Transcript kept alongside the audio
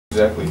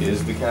Exactly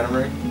is the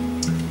catamaran?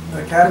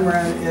 A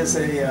catamaran is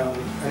an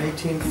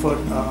 18-foot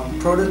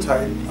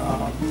prototype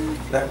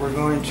that we're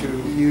going to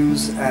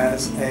use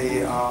as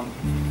a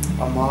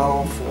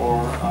model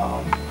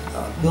for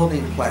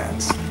building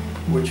plans,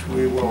 which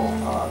we will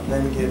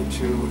then give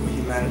to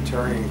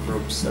humanitarian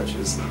groups such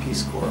as the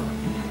Peace Corps,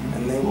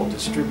 and they will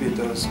distribute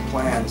those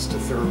plans to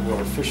third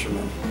world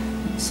fishermen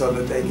so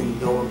that they can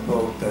build a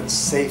boat that's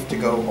safe to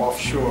go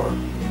offshore.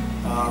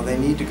 They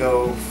need to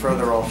go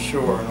further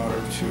offshore in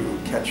order to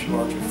catch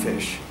larger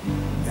fish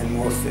and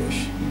more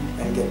fish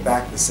and get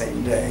back the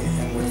same day.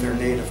 And with their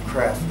native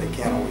craft, they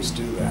can't always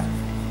do that.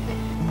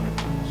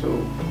 So,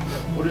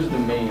 what is the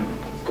main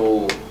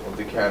goal of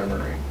the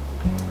catamaran?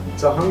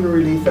 It's a hunger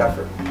relief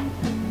effort.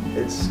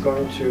 It's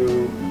going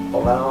to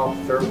allow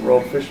third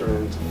world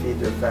fishermen to feed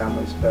their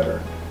families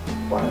better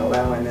by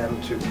allowing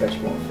them to catch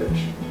more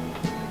fish.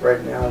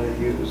 Right now they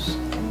use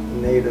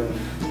native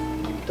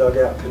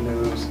dugout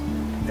canoes,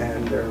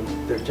 and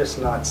they're just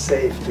not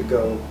safe to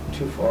go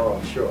too far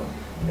offshore.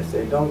 If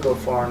they don't go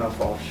far enough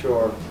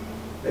offshore,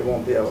 they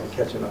won't be able to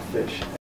catch enough fish.